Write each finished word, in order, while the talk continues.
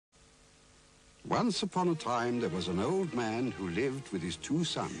Once upon a time, there was an old man who lived with his two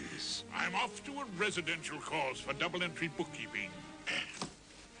sons. I'm off to a residential course for double-entry bookkeeping.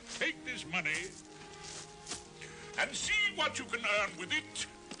 Take this money and see what you can earn with it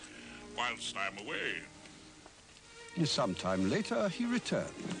whilst I'm away. Some time later, he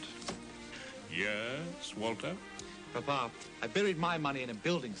returned. Yes, Walter? Papa, I buried my money in a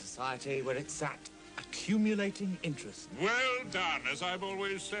building society where it sat, accumulating interest. Well done, as I've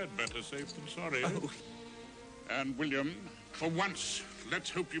always said, better safe than sorry. Oh. And, William, for once, let's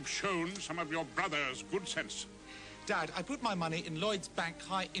hope you've shown some of your brother's good sense. Dad, I put my money in Loyds Bank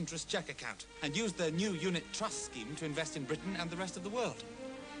high-interest check account and used their new unit trust scheme to invest in Britain and the rest of the world.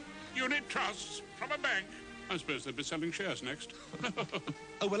 Unit trusts from a bank? I suppose they'll be selling shares next.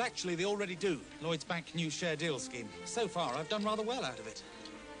 Oh, well, actually, they already do. Loyds Bank new share deal scheme. So far, I've done rather well out of it.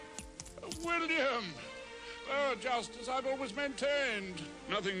 William! Oh, just as I've always maintained.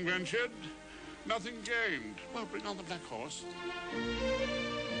 Nothing ventured, nothing gained. Well, bring on the black horse.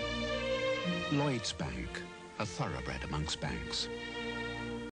 Loyds Bank, a thoroughbred amongst banks.